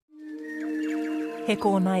He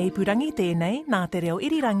kōna ipurangi tēnei nā te reo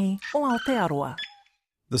irirangi o Aotearoa.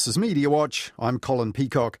 This is Mediawatch. I'm Colin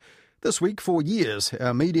Peacock. This week, for years,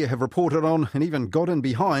 our media have reported on and even got in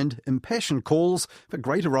behind impassioned calls for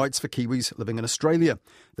greater rights for Kiwis living in Australia.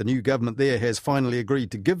 The new government there has finally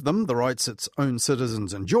agreed to give them the rights its own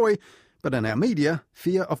citizens enjoy, but in our media,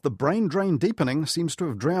 fear of the brain drain deepening seems to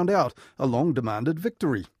have drowned out a long-demanded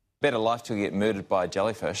victory. Better life till you get murdered by a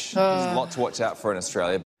jellyfish. There's a lot to watch out for in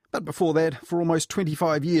Australia. But before that, for almost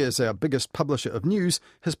 25 years, our biggest publisher of news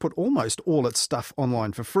has put almost all its stuff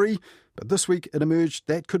online for free. But this week it emerged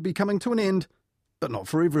that could be coming to an end, but not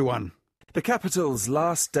for everyone. The capital's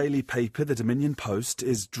last daily paper, the Dominion Post,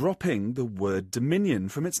 is dropping the word Dominion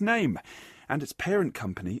from its name, and its parent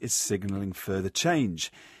company is signalling further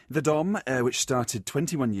change. The Dom, which started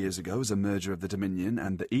 21 years ago as a merger of the Dominion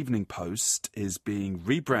and the Evening Post, is being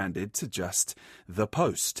rebranded to just The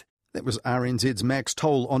Post. That was RNZ's Max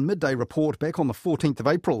Toll on Midday Report back on the 14th of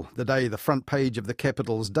April, the day the front page of the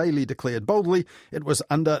Capital's Daily declared boldly it was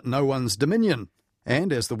under no one's dominion.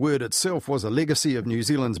 And as the word itself was a legacy of New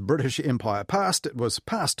Zealand's British Empire past, it was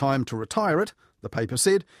past time to retire it, the paper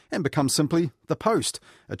said, and become simply The Post,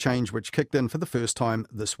 a change which kicked in for the first time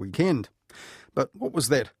this weekend. But what was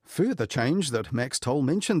that further change that Max Toll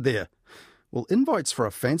mentioned there? Well, invites for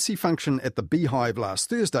a fancy function at the Beehive last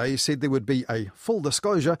Thursday said there would be a full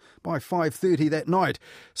disclosure by 5:30 that night,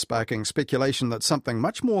 sparking speculation that something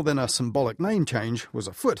much more than a symbolic name change was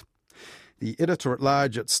afoot. The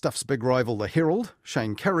editor-at-large at Stuff's big rival The Herald,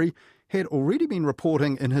 Shane Curry, had already been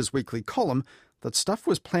reporting in his weekly column that Stuff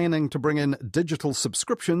was planning to bring in digital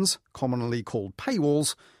subscriptions, commonly called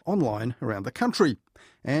paywalls, online around the country.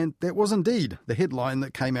 And that was indeed the headline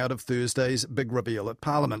that came out of Thursday's big reveal at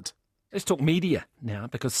Parliament. Let's talk media now,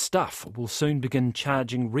 because Stuff will soon begin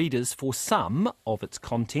charging readers for some of its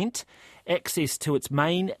content. Access to its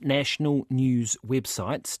main national news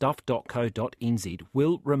website, stuff.co.nz,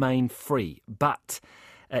 will remain free, but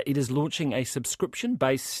it is launching a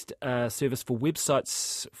subscription-based service for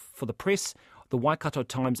websites for the press, the Waikato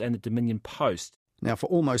Times and the Dominion Post. Now, for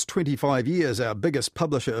almost 25 years, our biggest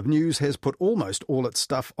publisher of news has put almost all its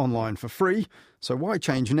stuff online for free. So why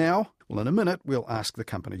change now? Well, in a minute, we'll ask the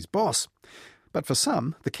company's boss. But for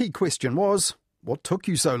some, the key question was, what took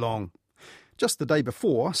you so long? Just the day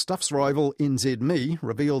before, Stuff's rival NZME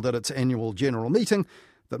revealed at its annual general meeting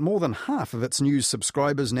that more than half of its news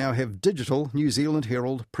subscribers now have digital New Zealand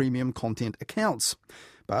Herald premium content accounts.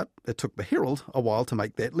 But it took the Herald a while to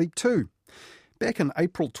make that leap too. Back in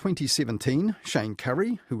April 2017, Shane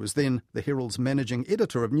Curry, who was then the Herald's managing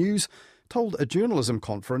editor of news, told a journalism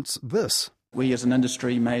conference this. We as an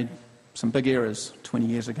industry made some big errors 20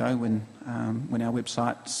 years ago when our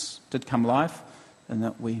websites did come live, and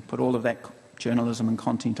that we put all of that journalism and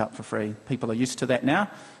content up for free. People are used to that now,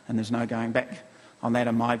 and there's no going back on that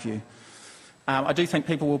in my view. I do think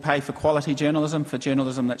people will pay for quality journalism, for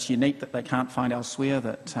journalism that's unique, that they can't find elsewhere,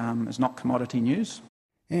 that is not commodity news.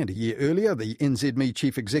 And a year earlier, the NZME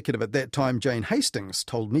chief executive at that time, Jane Hastings,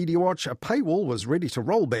 told Mediawatch a paywall was ready to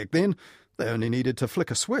roll back then. They only needed to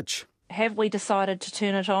flick a switch. Have we decided to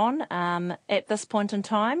turn it on at this point in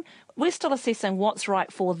time? We're still assessing what's right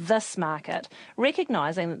for this market,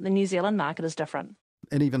 recognising that the New Zealand market is different.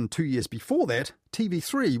 And even 2 years before that,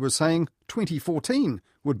 TV3 was saying 2014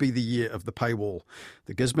 would be the year of the paywall.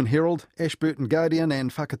 The Gisborne Herald, Ashburton Guardian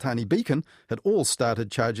and Whakatane Beacon had all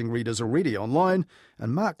started charging readers already online,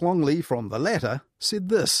 and Mark Longley from the latter said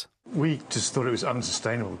this. We just thought it was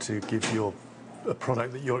unsustainable to give a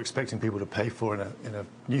product that you're expecting people to pay for in a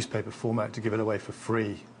newspaper format, to give it away for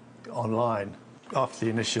free online. After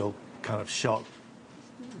the initial kind of shock,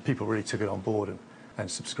 people really took it on board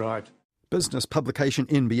and subscribed. Business publication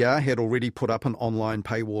NBR had already put up an online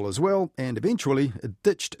paywall as well, and eventually it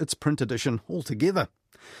ditched its print edition altogether.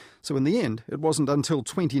 So in the end, it wasn't until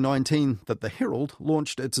 2019 that the Herald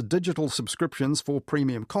launched its digital subscriptions for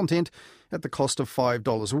premium content at the cost of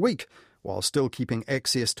 $5 a week, while still keeping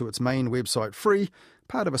access to its main website free,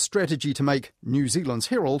 part of a strategy to make New Zealand's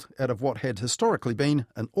Herald out of what had historically been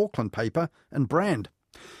an Auckland paper and brand.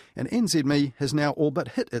 And NZME has now all but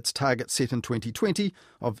hit its target set in 2020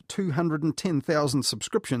 of 210,000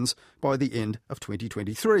 subscriptions by the end of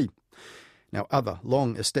 2023. Now, other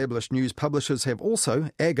long-established news publishers have also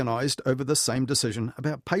agonised over the same decision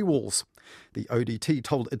about paywalls. The ODT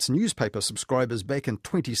told its newspaper subscribers back in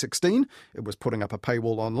 2016 it was putting up a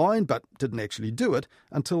paywall online, but didn't actually do it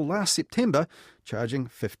until last September, charging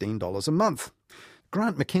 $15 a month.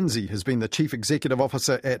 Grant McKenzie has been the Chief Executive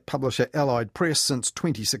Officer at publisher Allied Press since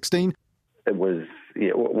 2016. It was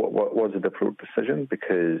a difficult decision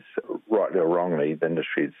because, rightly or wrongly, the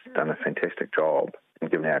industry's done a fantastic job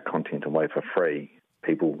giving our content away for free,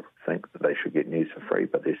 people think that they should get news for free,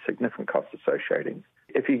 but there's significant costs associated.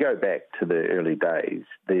 If you go back to the early days,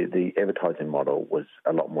 the advertising model was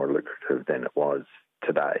a lot more lucrative than it was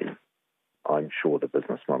today. I'm sure the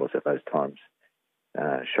business models at those times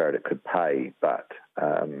showed it could pay, but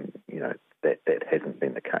that hasn't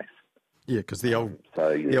been the case. Yeah, because the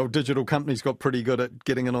old digital companies got pretty good at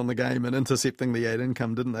getting in on the game and intercepting the ad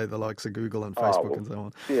income, didn't they? The likes of Google and Facebook and so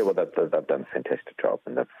on. Yeah, well, they've done a fantastic job,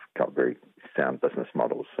 and they've got very sound business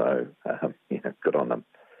models, so good on them.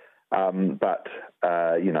 I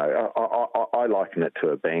liken it to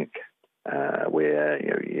a bank where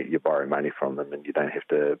you borrow money from them and you don't have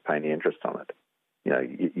to pay any interest on it.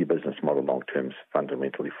 Your business model long term is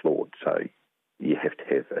fundamentally flawed, so you have to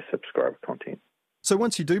have a subscriber content. So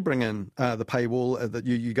once you do bring in the paywall, that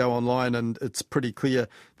you go online and it's pretty clear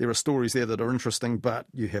there are stories there that are interesting, but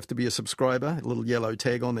you have to be a subscriber, a little yellow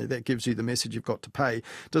tag on there, that gives you the message you've got to pay.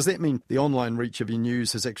 Does that mean the online reach of your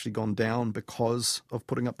news has actually gone down because of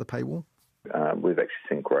putting up the paywall? We've actually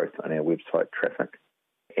seen growth on our website traffic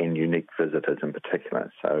and unique visitors in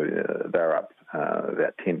particular. So they're up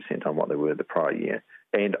about 10% on what they were the prior year.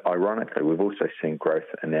 And ironically, we've also seen growth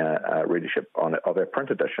in our readership of our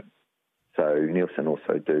print edition. So Nielsen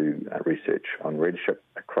also do research on readership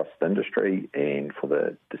across the industry, and for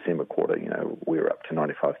the December quarter, we're up to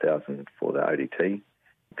 95,000 for the ODT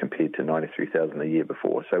compared to 93,000 the year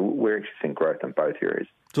before. So we're actually seeing growth in both areas.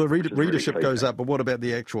 So readership goes up, but what about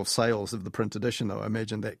the actual sales of the print edition, though? I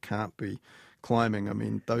imagine that can't be climbing. I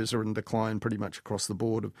mean, those are in decline pretty much across the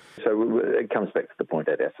board. So it comes back to the point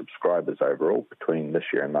that our subscribers overall between this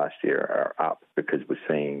year and last year are up because we're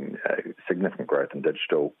seeing significant growth in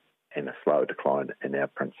digital and a slower decline in our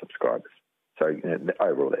print subscribers. So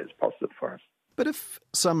overall that is positive for us. But if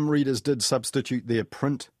some readers did substitute their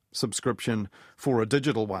print subscription for a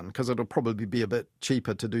digital one, because it'll probably be a bit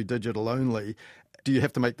cheaper to do digital only, do you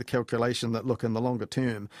have to make the calculation that, look, in the longer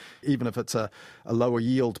term, even if it's a lower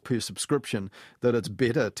yield per subscription, that it's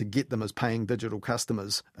better to get them as paying digital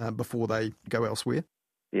customers before they go elsewhere?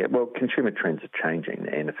 Yeah, well, consumer trends are changing,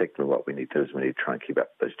 and effectively what we need to do is we need to try and keep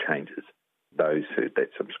up with those changes. Those that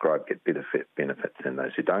subscribe get better benefits than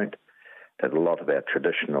those who don't. And a lot of our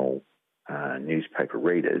traditional newspaper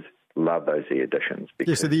readers love those e-editions.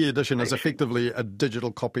 Yes, so the e-edition is effectively a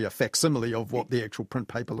digital copy, a facsimile of what the actual print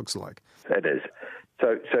paper looks like. It is.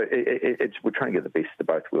 So we're trying to get the best of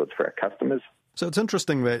both worlds for our customers. So it's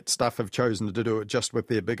interesting that Stuff have chosen to do it just with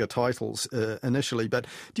their bigger titles initially, but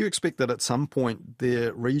do you expect that at some point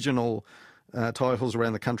their regional titles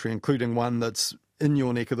around the country, including one that's in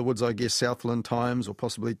your neck of the woods, I guess, Southland Times or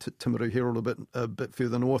possibly Timaru Herald a bit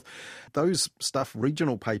further north, those Stuff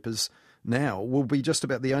regional papers now will be just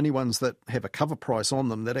about the only ones that have a cover price on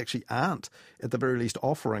them that actually aren't, at the very least,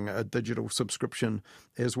 offering a digital subscription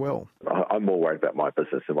as well? I'm more worried about my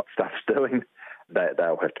business and what Stuff's doing.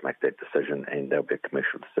 They'll have to make that decision, and there'll be a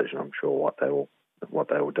commercial decision, I'm sure, what they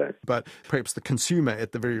will do. But perhaps the consumer,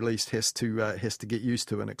 at the very least, has to get used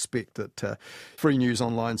to and expect that free news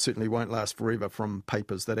online certainly won't last forever from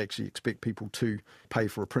papers that actually expect people to pay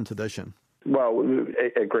for a print edition. Well,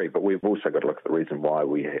 I agree, but we've also got to look at the reason why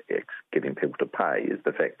we're getting people to pay is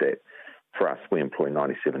the fact that for us, we employ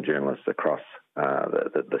 97 journalists across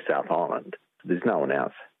the South Island. There's no one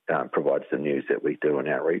else provides the news that we do in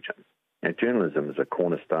our region. Now, journalism is a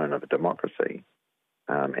cornerstone of a democracy,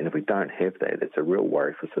 and if we don't have that, it's a real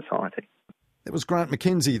worry for society. That was Grant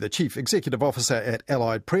McKenzie, the Chief Executive Officer at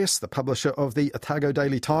Allied Press, the publisher of the Otago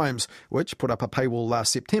Daily Times, which put up a paywall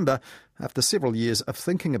last September after several years of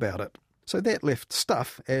thinking about it. So that left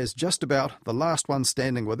Stuff as just about the last one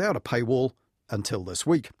standing without a paywall until this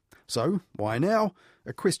week. So why now?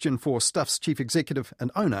 A question for Stuff's Chief Executive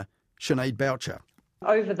and owner, Sinead Boucher.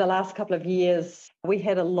 Over the last couple of years, we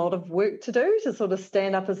had a lot of work to do to sort of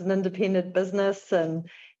stand up as an independent business and,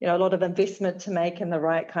 a lot of investment to make in the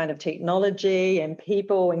right kind of technology and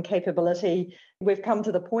people and capability. We've come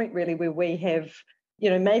to the point really where we have,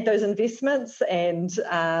 made those investments and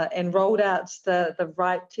rolled out the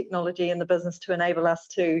right technology in the business to enable us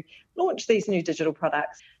to launch these new digital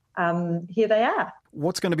products. Here they are.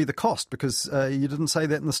 What's going to be the cost? Because you didn't say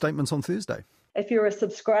that in the statements on Thursday. If you're a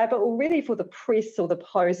subscriber already for the Press or the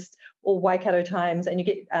Post or Waikato Times and you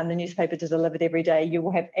get the newspaper delivered every day, you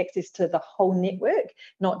will have access to the whole network,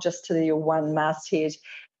 not just to your one masthead.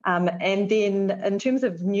 And then in terms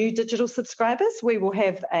of new digital subscribers, we will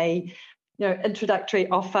have a introductory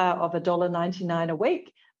offer of $1.99 a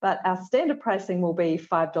week, but our standard pricing will be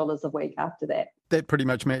 $5 a week after that. That pretty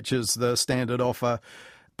much matches the standard offer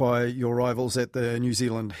by your rivals at the New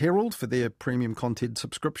Zealand Herald for their premium content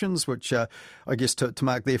subscriptions, which I guess to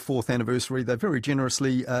mark their 4th anniversary, they very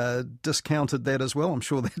generously discounted that as well. I'm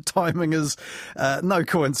sure that timing is no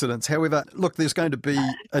coincidence. However, look, there's going to be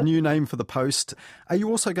a new name for the Post. Are you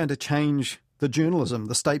also going to change the journalism?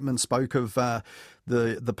 The statement spoke of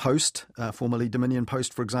the Post, formerly Dominion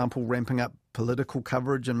Post, for example, ramping up political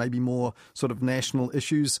coverage and maybe more sort of national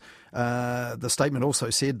issues. The statement also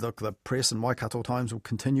said, look, the Press and Waikato Times will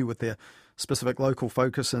continue with their specific local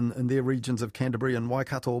focus in their regions of Canterbury and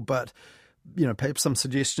Waikato, but perhaps some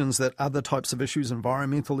suggestions that other types of issues,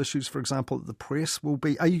 environmental issues, for example, the Press will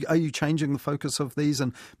be. Are you changing the focus of these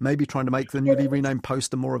and maybe trying to make the newly renamed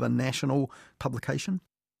Post a more of a national publication?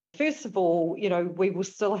 First of all, we will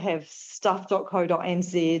still have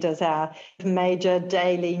stuff.co.nz as our major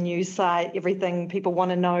daily news site, everything people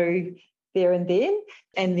want to know there and then.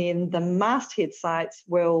 And then the masthead sites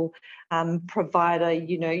will provide a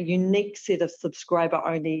unique set of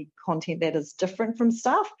subscriber-only content that is different from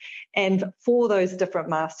Stuff. And for those different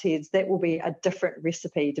mastheads, that will be a different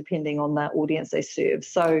recipe depending on the audience they serve.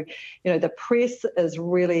 So, the Press is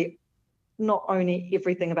really not only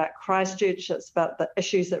everything about Christchurch, it's about the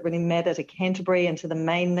issues that really matter to Canterbury and to the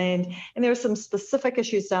mainland. And there are some specific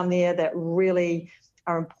issues down there that really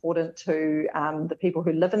are important to the people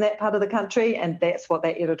who live in that part of the country, and that's what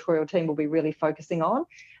that editorial team will be really focusing on.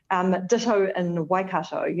 Ditto in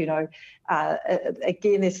Waikato,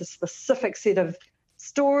 again, there's a specific set of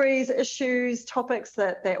stories, issues, topics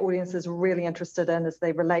that their audience is really interested in as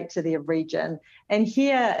they relate to their region. And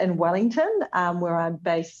here in Wellington, where I'm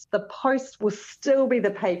based, the Post will still be the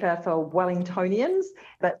paper for Wellingtonians,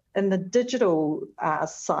 but in the digital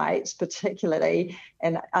site particularly,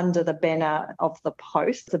 and under the banner of the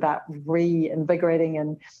Post, it's about reinvigorating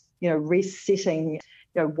and resetting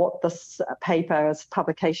what this paper's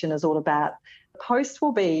publication is all about. Post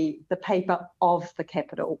will be the paper of the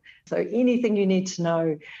capital. So anything you need to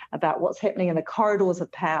know about what's happening in the corridors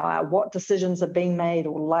of power, what decisions are being made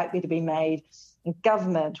or likely to be made in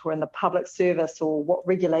government or in the public service, or what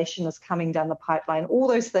regulation is coming down the pipeline, all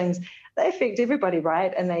those things, they affect everybody,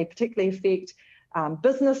 right? And they particularly affect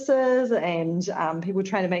businesses and people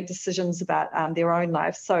trying to make decisions about their own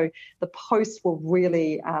lives. So the Post will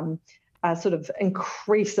really sort of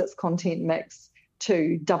increase its content mix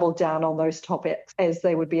to double down on those topics, as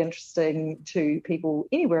they would be interesting to people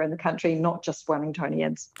anywhere in the country, not just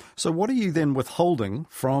Wellingtonians. So what are you then withholding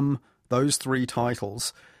from those 3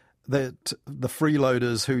 titles that the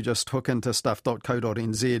freeloaders who just hook into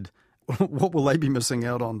stuff.co.nz, what will they be missing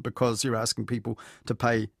out on because you're asking people to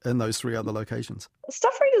pay in those 3 other locations?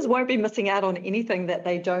 Stuff readers won't be missing out on anything that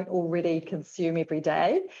they don't already consume every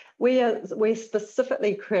day. We're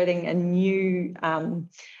specifically creating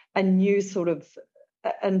a new sort of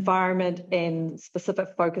environment and specific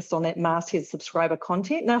focus on that masthead subscriber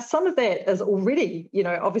content. Now, some of that is already,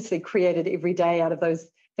 obviously created every day out of those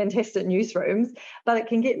fantastic newsrooms, but it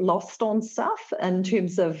can get lost on Stuff in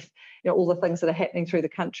terms of all the things that are happening through the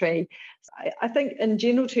country. I think in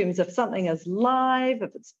general terms, if something is live,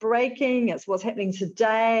 if it's breaking, it's what's happening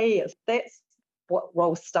today, that's what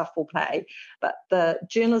role Stuff will play. But the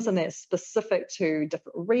journalism that's specific to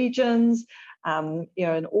different regions, and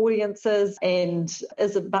audiences, and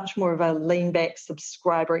is a much more of a lean-back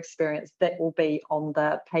subscriber experience, that will be on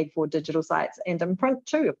the paid-for digital sites and in print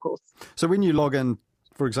too, of course. So when you log in,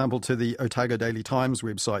 for example, to the Otago Daily Times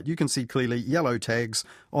website, you can see clearly yellow tags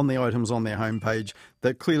on the items on their homepage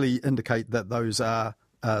that clearly indicate that those are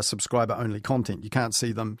subscriber-only content. You can't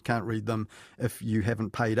see them, can't read them if you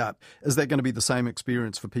haven't paid up. Is that going to be the same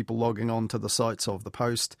experience for people logging on to the sites of the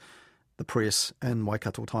Post, the Press and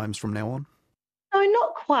Waikato Times from now on? No,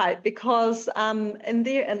 not quite, because in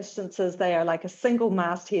their instances, they are like a single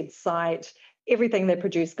masthead site. Everything they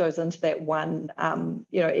produce goes into that one,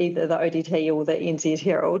 either the ODT or the NZ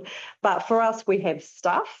Herald. But for us, we have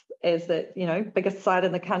Stuff as the, biggest site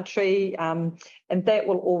in the country, and that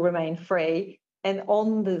will all remain free. And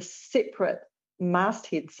on the separate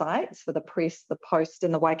masthead sites for the Press, the Post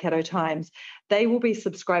and the Waikato Times, they will be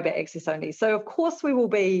subscriber access only. So, of course, we will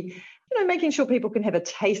be making sure people can have a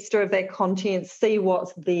taster of that content, see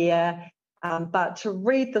what's there, but to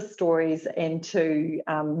read the stories and to,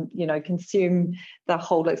 consume the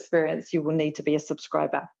whole experience, you will need to be a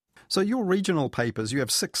subscriber. So your regional papers, you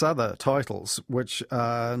have 6 other titles which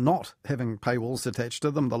are not having paywalls attached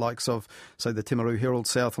to them, the likes of, say, the Timaru Herald,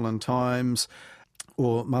 Southland Times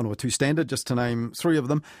or Manawatu Standard, just to name 3 of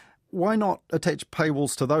them. Why not attach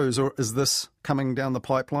paywalls to those, or is this coming down the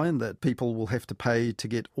pipeline that people will have to pay to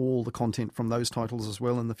get all the content from those titles as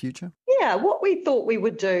well in the future? Yeah, what we thought we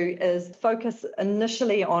would do is focus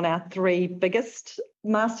initially on our 3 biggest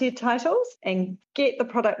masthead titles and get the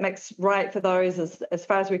product mix right for those as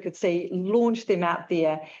far as we could see, launch them out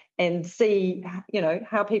there and see,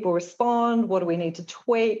 how people respond, what do we need to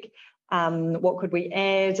tweak, what could we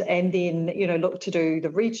add, and then, look to do the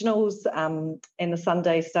regionals and the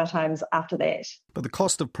Sunday start times after that. But the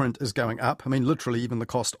cost of print is going up. I mean, literally even the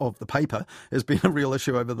cost of the paper has been a real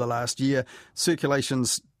issue over the last year.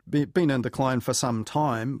 Circulation's been in decline for some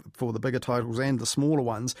time for the bigger titles and the smaller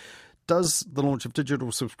ones. Does the launch of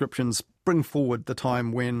digital subscriptions bring forward the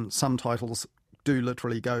time when some titles do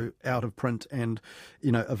literally go out of print and,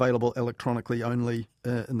 available electronically only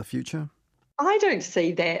in the future? I don't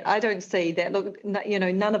see that. Look,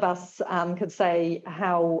 none of us could say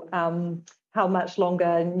how much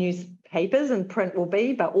longer newspapers and print will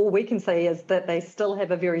be, but all we can say is that they still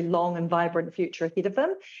have a very long and vibrant future ahead of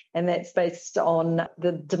them, and that's based on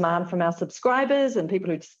the demand from our subscribers and people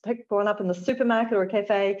who just pick one up in the supermarket or a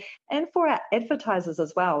cafe, and for our advertisers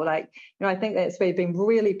as well. I think we've been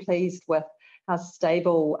really pleased with how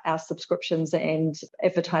stable our subscriptions and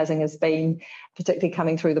advertising has been, particularly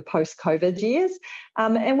coming through the post-COVID years.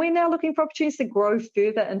 And we're now looking for opportunities to grow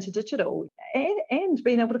further into digital and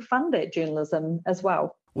being able to fund that journalism as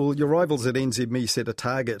well. Well, your rivals at NZME set a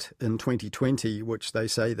target in 2020, which they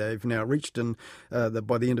say they've now reached, and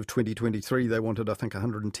by the end of 2023 they wanted, I think,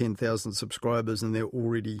 110,000 subscribers, and they're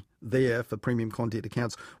already there for premium content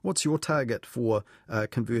accounts. What's your target for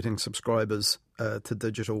converting subscribers to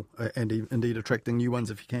digital and indeed attracting new ones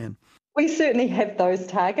if you can? We certainly have those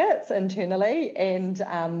targets internally and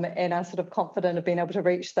are sort of confident of being able to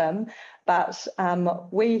reach them. But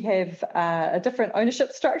we have a different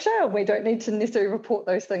ownership structure, and we don't need to necessarily report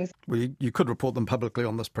those things. Well, you could report them publicly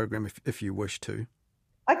on this program if you wish to.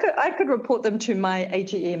 I could report them to my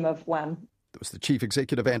AGM of one. That was the Chief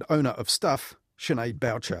Executive and owner of Stuff, Sinead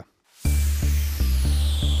Boucher.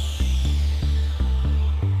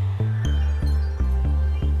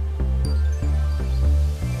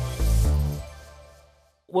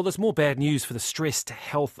 Well, there's more bad news for the stressed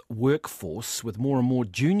health workforce, with more and more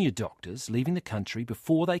junior doctors leaving the country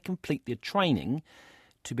before they complete their training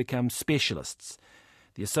to become specialists.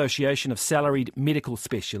 The Association of Salaried Medical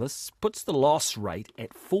Specialists puts the loss rate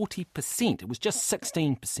at 40%. It was just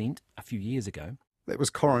 16% a few years ago. That was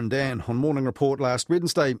Corin Dan on Morning Report last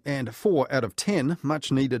Wednesday, and 4 out of 10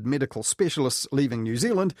 much-needed medical specialists leaving New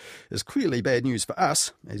Zealand is clearly bad news for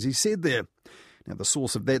us, as he said there. Now, the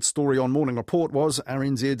source of that story on Morning Report was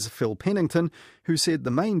RNZ's Phil Pennington, who said the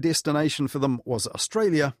main destination for them was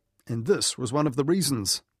Australia, and this was one of the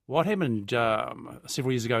reasons. What happened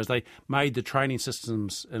several years ago is they made the training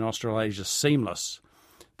systems in Australasia seamless.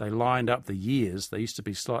 They lined up the years. They used to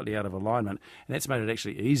be slightly out of alignment, and that's made it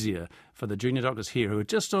actually easier for the junior doctors here who are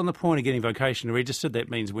just on the point of getting vocation registered. That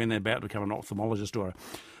means when they're about to become an ophthalmologist or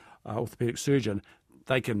an orthopaedic surgeon,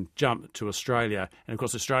 they can jump to Australia. And, of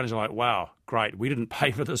course, Australians are like, wow, great, we didn't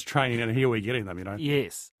pay for this training and here we're getting them,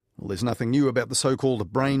 Yes. Well, there's nothing new about the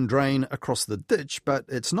so-called brain drain across the ditch, but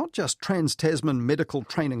it's not just Trans-Tasman medical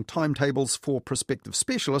training timetables for prospective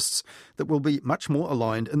specialists that will be much more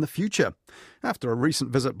aligned in the future. After a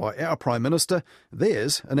recent visit by our Prime Minister,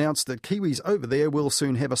 theirs announced that Kiwis over there will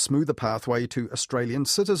soon have a smoother pathway to Australian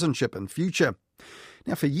citizenship in future.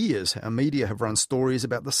 Now, for years, our media have run stories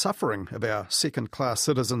about the suffering of our second-class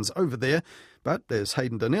citizens over there, but as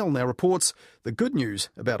Hayden Donnell now reports, the good news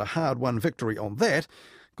about a hard-won victory on that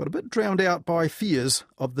got a bit drowned out by fears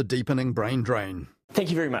of the deepening brain drain. Thank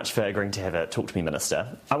you very much for agreeing to have a talk to me,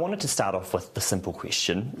 Minister. I wanted to start off with the simple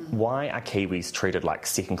question: why are Kiwis treated like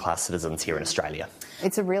second-class citizens here in Australia?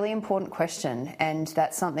 It's a really important question, and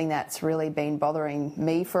that's something that's really been bothering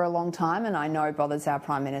me for a long time, and I know bothers our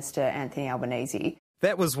Prime Minister, Anthony Albanese.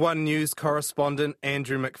 That was One News correspondent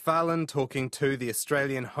Andrew McFarlane talking to the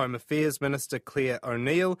Australian Home Affairs Minister Claire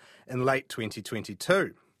O'Neill in late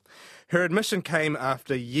 2022. Her admission came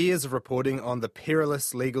after years of reporting on the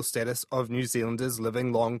perilous legal status of New Zealanders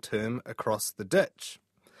living long-term across the ditch.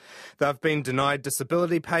 They've been denied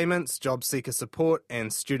disability payments, job seeker support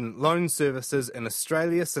and student loan services in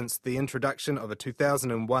Australia since the introduction of a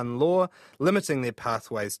 2001 law limiting their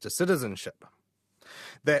pathways to citizenship.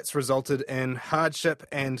 That's resulted in hardship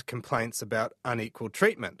and complaints about unequal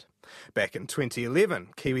treatment. Back in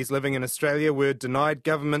 2011, Kiwis living in Australia were denied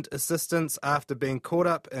government assistance after being caught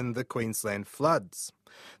up in the Queensland floods.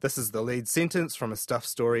 This is the lead sentence from a Stuff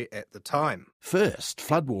story at the time. First,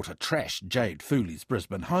 floodwater trashed Jade Fooley's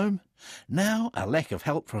Brisbane home. Now, a lack of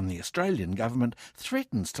help from the Australian government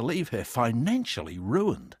threatens to leave her financially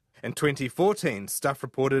ruined. In 2014, Stuff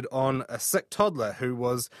reported on a sick toddler who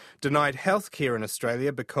was denied health care in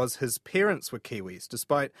Australia because his parents were Kiwis,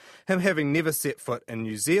 despite him having never set foot in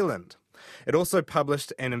New Zealand. It also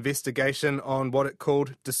published an investigation on what it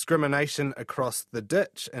called discrimination across the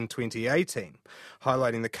ditch in 2018,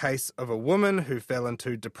 highlighting the case of a woman who fell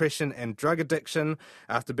into depression and drug addiction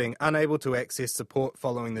after being unable to access support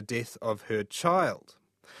following the death of her child.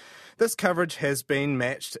 This coverage has been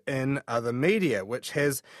matched in other media, which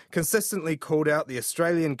has consistently called out the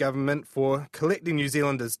Australian government for collecting New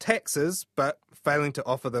Zealanders' taxes, but failing to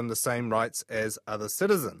offer them the same rights as other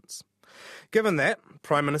citizens. Given that,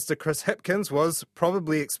 Prime Minister Chris Hipkins was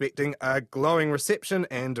probably expecting a glowing reception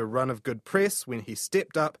and a run of good press when he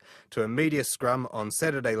stepped up to a media scrum on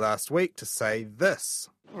Saturday last week to say this.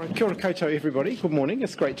 All right, kia ora koutou everybody, good morning.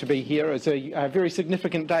 It's great to be here. It's a very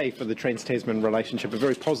significant day for the Trans-Tasman relationship, a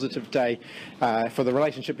very positive day for the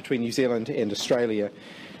relationship between New Zealand and Australia.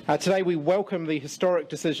 Today we welcome the historic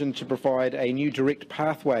decision to provide a new direct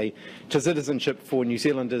pathway to citizenship for New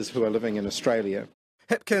Zealanders who are living in Australia.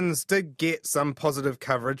 Hipkins did get some positive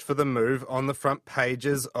coverage for the move on the front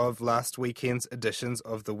pages of last weekend's editions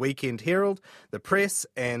of the Weekend Herald, the Press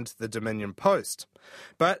and the Dominion Post.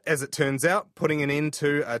 But as it turns out, putting an end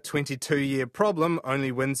to a 22-year problem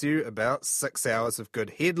only wins you about 6 hours of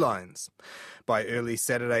good headlines. By early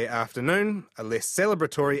Saturday afternoon, a less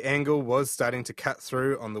celebratory angle was starting to cut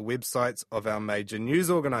through on the websites of our major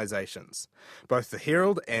news organisations. Both the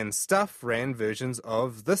Herald and Stuff ran versions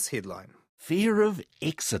of this headline. Fear of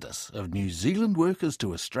exodus of New Zealand workers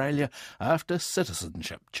to Australia after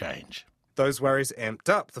citizenship change. Those worries amped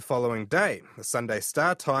up the following day. The Sunday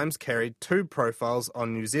Star Times carried 2 profiles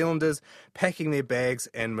on New Zealanders packing their bags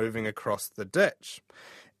and moving across the ditch.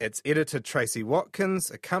 Its editor Tracy Watkins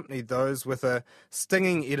accompanied those with a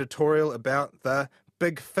stinging editorial about the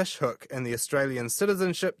big fishhook in the Australian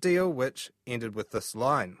citizenship deal, which ended with this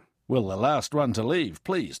line. Will the last one to leave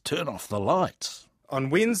please turn off the lights? On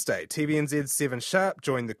Wednesday, TVNZ's 7 Sharp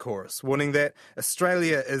joined the chorus, warning that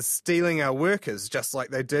Australia is stealing our workers just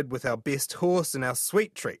like they did with our best horse and our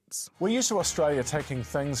sweet treats. We're used to Australia taking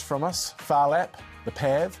things from us. Farlap, the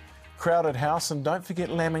Pav, Crowded House, and don't forget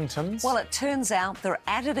Lamingtons. Well, it turns out they're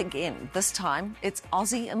at it again. This time, it's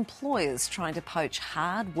Aussie employers trying to poach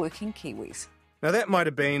hard-working Kiwis. Now that might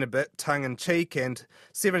have been a bit tongue-in-cheek, and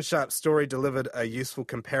 7 Sharp's story delivered a useful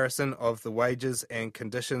comparison of the wages and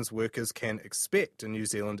conditions workers can expect in New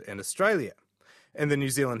Zealand and Australia. In the New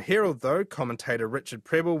Zealand Herald, though, commentator Richard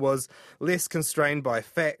Prebble was less constrained by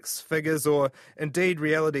facts, figures, or indeed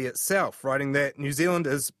reality itself, writing that New Zealand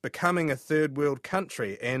is becoming a third world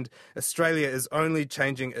country and Australia is only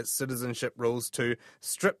changing its citizenship rules to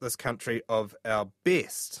strip this country of our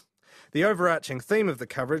best. The overarching theme of the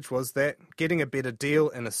coverage was that getting a better deal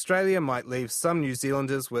in Australia might leave some New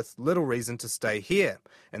Zealanders with little reason to stay here,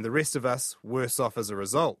 and the rest of us worse off as a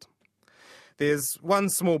result. There's one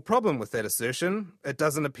small problem with that assertion. It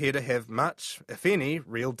doesn't appear to have much, if any,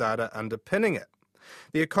 real data underpinning it.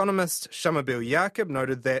 The economist Shamabil Yaqub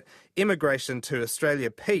noted that immigration to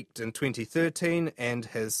Australia peaked in 2013 and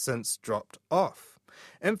has since dropped off.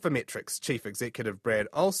 Infometrics Chief Executive Brad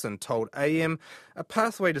Olsen told AM a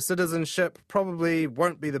pathway to citizenship probably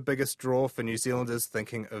won't be the biggest draw for New Zealanders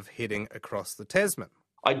thinking of heading across the Tasman.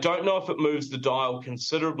 I don't know if it moves the dial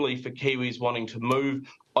considerably for Kiwis wanting to move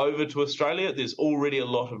over to Australia. There's already a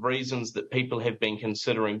lot of reasons that people have been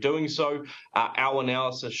considering doing so. Our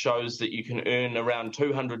analysis shows that you can earn around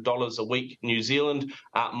 $200 a week New Zealand,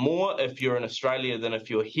 more if you're in Australia than if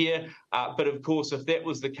you're here. But of course, if that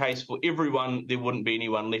was the case for everyone, there wouldn't be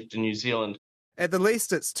anyone left in New Zealand. At the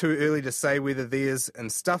least, it's too early to say whether there's,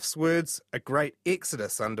 in Stuff's words, a great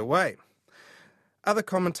exodus underway. Other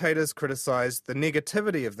commentators criticised the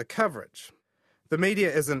negativity of the coverage. The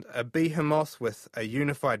media isn't a behemoth with a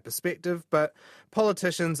unified perspective, but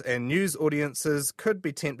politicians and news audiences could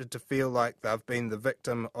be tempted to feel like they've been the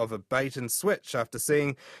victim of a bait and switch after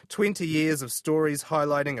seeing 20 years of stories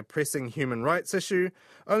highlighting a pressing human rights issue,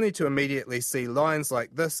 only to immediately see lines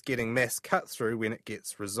like this getting mass cut through when it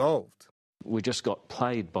gets resolved. We just got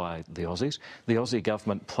played by the Aussies. The Aussie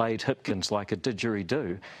government played Hipkins like a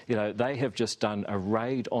didgeridoo. You know, they have just done a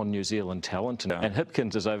raid on New Zealand talent, and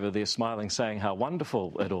Hipkins is over there smiling, saying how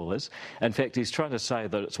wonderful it all is. In fact, he's trying to say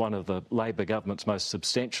that it's one of the Labor government's most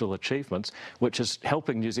substantial achievements, which is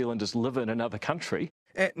helping New Zealanders live in another country.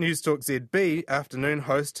 At Newstalk ZB, afternoon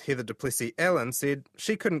host Heather Duplessis-Allen said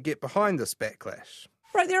she couldn't get behind this backlash.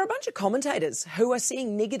 Right, there are a bunch of commentators who are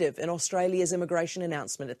seeing negative in Australia's immigration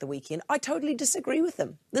announcement at the weekend. I totally disagree with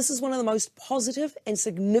them. This is one of the most positive and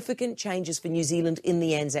significant changes for New Zealand in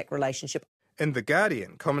the Anzac relationship. In The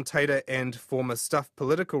Guardian, commentator and former Stuff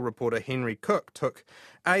political reporter Henry Cook took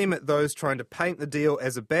aim at those trying to paint the deal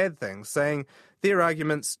as a bad thing, saying their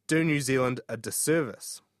arguments do New Zealand a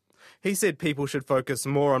disservice. He said people should focus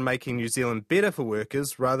more on making New Zealand better for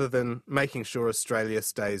workers rather than making sure Australia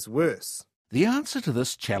stays worse. The answer to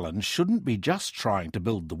this challenge shouldn't be just trying to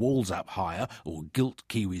build the walls up higher or guilt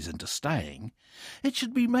Kiwis into staying. It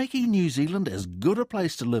should be making New Zealand as good a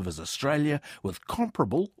place to live as Australia with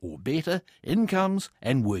comparable or better incomes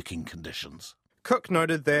and working conditions. Cook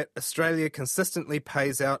noted that Australia consistently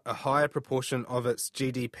pays out a higher proportion of its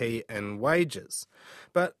GDP in wages.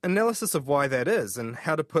 But analysis of why that is and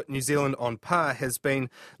how to put New Zealand on par has been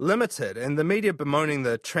limited, and the media bemoaning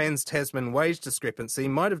the trans-Tasman wage discrepancy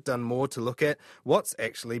might have done more to look at what's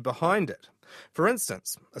actually behind it. For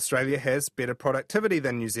instance, Australia has better productivity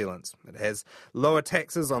than New Zealand. It has lower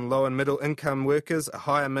taxes on low and middle income workers, a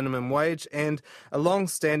higher minimum wage, and a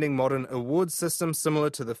long-standing modern awards system similar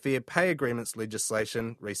to the Fair Pay Agreements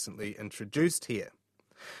legislation recently introduced here.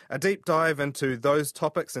 A deep dive into those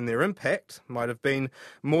topics and their impact might have been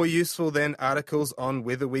more useful than articles on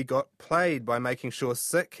whether we got played by making sure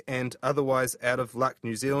sick and otherwise out-of-luck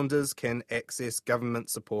New Zealanders can access government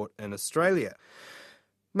support in Australia.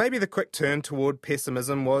 Maybe the quick turn toward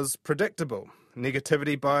pessimism was predictable.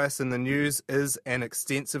 Negativity bias in the news is an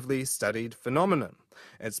extensively studied phenomenon.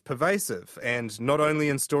 It's pervasive, and not only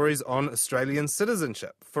in stories on Australian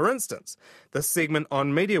citizenship. For instance, this segment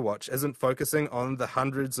on Mediawatch isn't focusing on the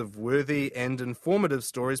hundreds of worthy and informative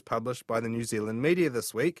stories published by the New Zealand media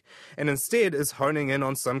this week, and instead is honing in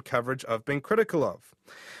on some coverage I've been critical of.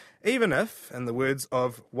 Even if, in the words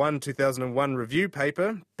of one 2001 review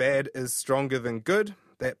paper, bad is stronger than good,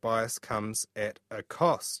 that bias comes at a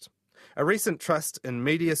cost. A recent Trust in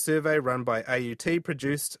Media survey run by AUT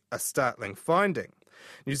produced a startling finding.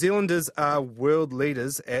 New Zealanders are world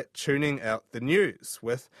leaders at tuning out the news,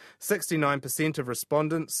 with 69% of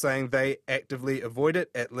respondents saying they actively avoid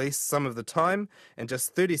it at least some of the time, and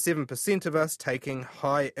just 37% of us taking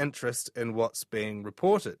high interest in what's being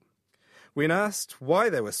reported. When asked why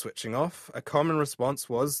they were switching off, a common response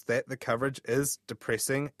was that the coverage is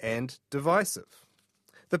depressing and divisive.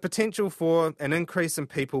 The potential for an increase in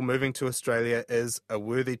people moving to Australia is a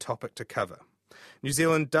worthy topic to cover. New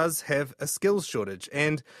Zealand does have a skills shortage,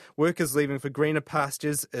 and workers leaving for greener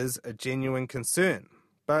pastures is a genuine concern.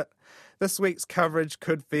 But this week's coverage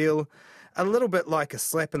could feel a little bit like a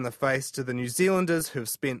slap in the face to the New Zealanders who've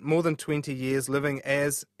spent more than 20 years living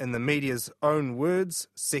as, in the media's own words,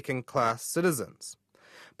 second-class citizens.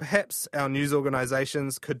 Perhaps our news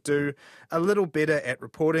organisations could do a little better at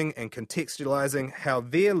reporting and contextualising how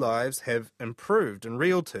their lives have improved in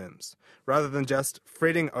real terms, rather than just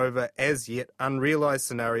fretting over as yet unrealised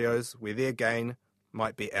scenarios where their gain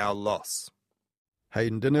might be our loss.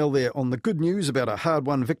 Hayden Donnell there on the good news about a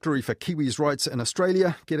hard-won victory for Kiwis' rights in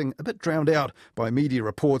Australia, getting a bit drowned out by media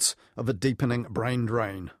reports of a deepening brain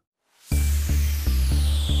drain.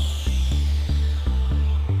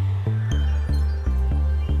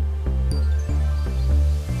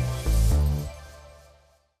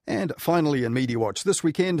 And finally in Mediawatch this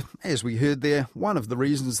weekend, as we heard there, one of the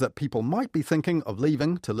reasons that people might be thinking of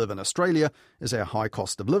leaving to live in Australia is our high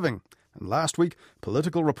cost of living. And last week,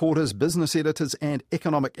 political reporters, business editors and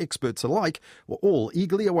economic experts alike were all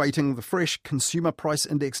eagerly awaiting the fresh Consumer Price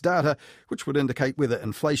Index data, which would indicate whether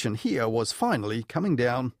inflation here was finally coming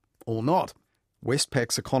down or not.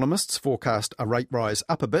 Westpac's economists forecast a rate rise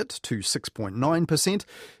up a bit to 6.9%.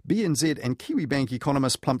 BNZ and Kiwibank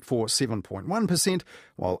economists plumped for 7.1%,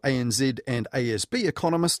 while ANZ and ASB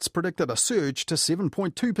economists predicted a surge to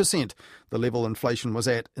 7.2%, the level inflation was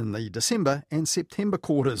at in the December and September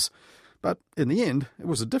quarters. But in the end, it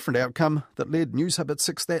was a different outcome that led Newshub at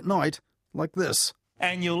 6 that night like this.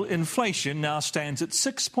 Annual inflation now stands at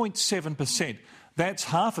 6.7%. That's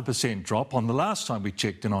 0.5% drop on the last time we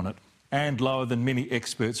checked in on it, and lower than many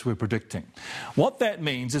experts were predicting. What that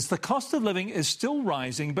means is the cost of living is still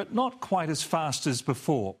rising, but not quite as fast as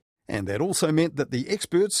before. And that also meant that the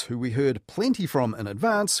experts, who we heard plenty from in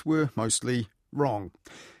advance, were mostly wrong.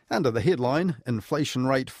 Under the headline, Inflation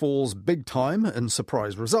Rate Falls Big Time in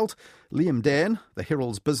Surprise Result, Liam Dan, the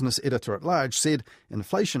Herald's business editor-at-large, said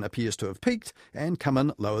inflation appears to have peaked and come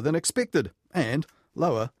in lower than expected, and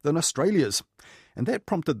lower than Australia's. And that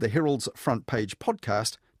prompted the Herald's front page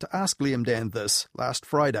podcast to ask Liam Dan this last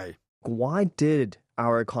Friday. Why did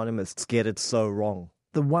our economists get it so wrong?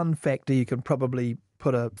 The one factor you can probably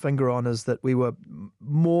put a finger on is that we were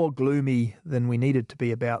more gloomy than we needed to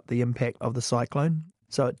be about the impact of the cyclone.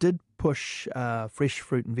 So it did push fresh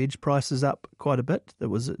fruit and veg prices up quite a bit. That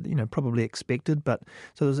was, probably expected, so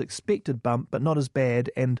there was an expected bump, but not as bad.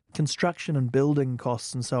 And construction and building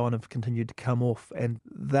costs and so on have continued to come off. And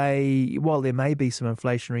while there may be some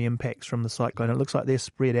inflationary impacts from the cyclone, it looks like they're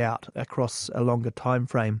spread out across a longer time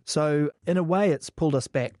frame. So in a way, it's pulled us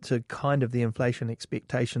back to kind of the inflation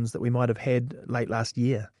expectations that we might have had late last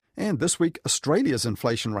year. And this week, Australia's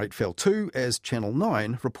inflation rate fell too, as Channel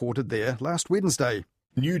 9 reported there last Wednesday.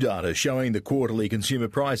 New data showing the quarterly consumer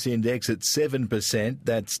price index at 7%.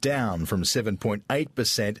 That's down from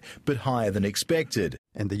 7.8%, but higher than expected.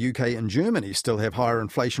 And the UK and Germany still have higher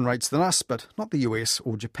inflation rates than us, but not the US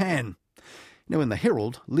or Japan. Now, in the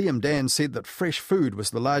Herald, Liam Dan said that fresh food was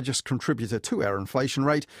the largest contributor to our inflation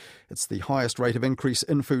rate. It's the highest rate of increase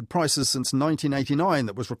in food prices since 1989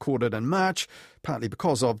 that was recorded in March, partly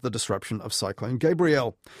because of the disruption of Cyclone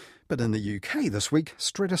Gabrielle. But in the UK this week,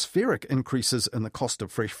 stratospheric increases in the cost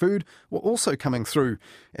of fresh food were also coming through,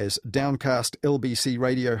 as Downcast LBC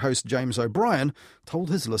radio host James O'Brien told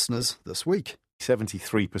his listeners this week.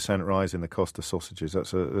 73% rise in the cost of sausages.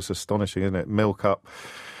 That's astonishing, isn't it? Milk up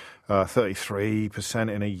 33%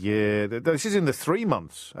 in a year. This is in the 3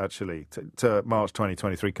 months, actually, to March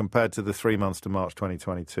 2023, compared to the 3 months to March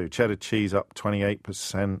 2022. Cheddar cheese up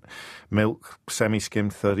 28%, milk,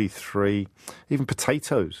 semi-skimmed 33%, even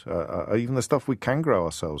potatoes, even the stuff we can grow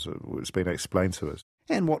ourselves, it's been explained to us.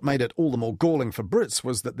 And what made it all the more galling for Brits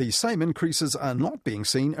was that these same increases are not being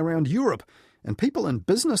seen around Europe. And people in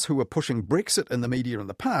business who were pushing Brexit in the media in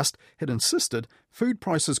the past had insisted food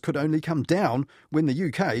prices could only come down when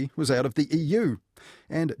the UK was out of the EU.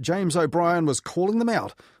 And James O'Brien was calling them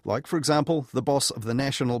out, like, for example, the boss of the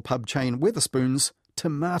national pub chain Wetherspoons,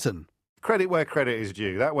 Tim Martin. Credit where credit is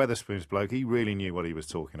due. That Wetherspoons bloke, he really knew what he was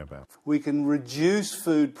talking about. We can reduce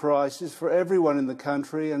food prices for everyone in the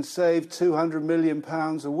country and save £200 million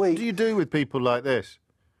a week. What do you do with people like this?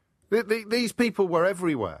 These people were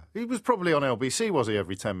everywhere. He was probably on LBC, was he,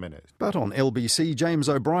 every 10 minutes? But on LBC, James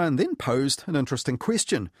O'Brien then posed an interesting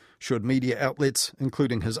question. Should media outlets,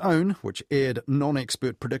 including his own, which aired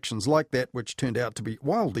non-expert predictions like that, which turned out to be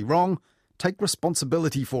wildly wrong, take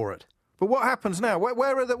responsibility for it? But what happens now?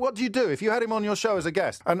 What do you do if you had him on your show as a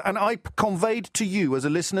guest? And I conveyed to you as a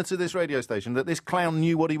listener to this radio station that this clown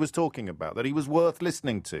knew what he was talking about, that he was worth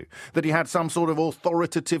listening to, that he had some sort of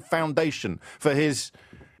authoritative foundation for his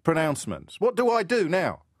pronouncements. What do I do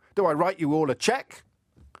now? Do I write you all a cheque?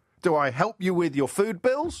 Do I help you with your food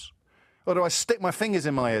bills? Or do I stick my fingers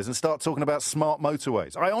in my ears and start talking about smart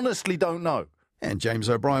motorways? I honestly don't know. And James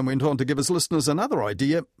O'Brien went on to give his listeners another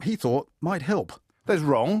idea he thought might help. There's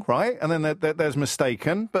wrong, right? And then there's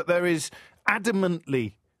mistaken, but there is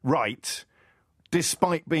adamantly right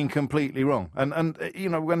despite being completely wrong. And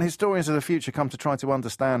when historians of the future come to try to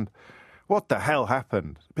understand what the hell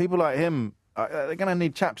happened, people like him, they're going to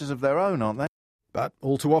need chapters of their own, aren't they? But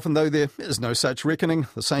all too often, though, there is no such reckoning.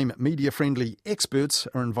 The same media-friendly experts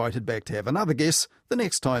are invited back to have another guess the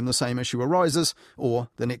next time the same issue arises or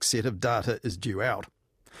the next set of data is due out.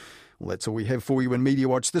 Well, that's all we have for you in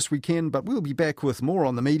Mediawatch this weekend, but we'll be back with more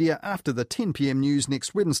on the media after the 10 p.m. news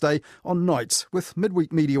next Wednesday on Nights with Midweek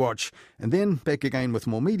Mediawatch, and then back again with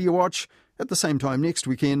more Mediawatch at the same time next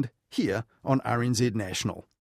weekend here on RNZ National.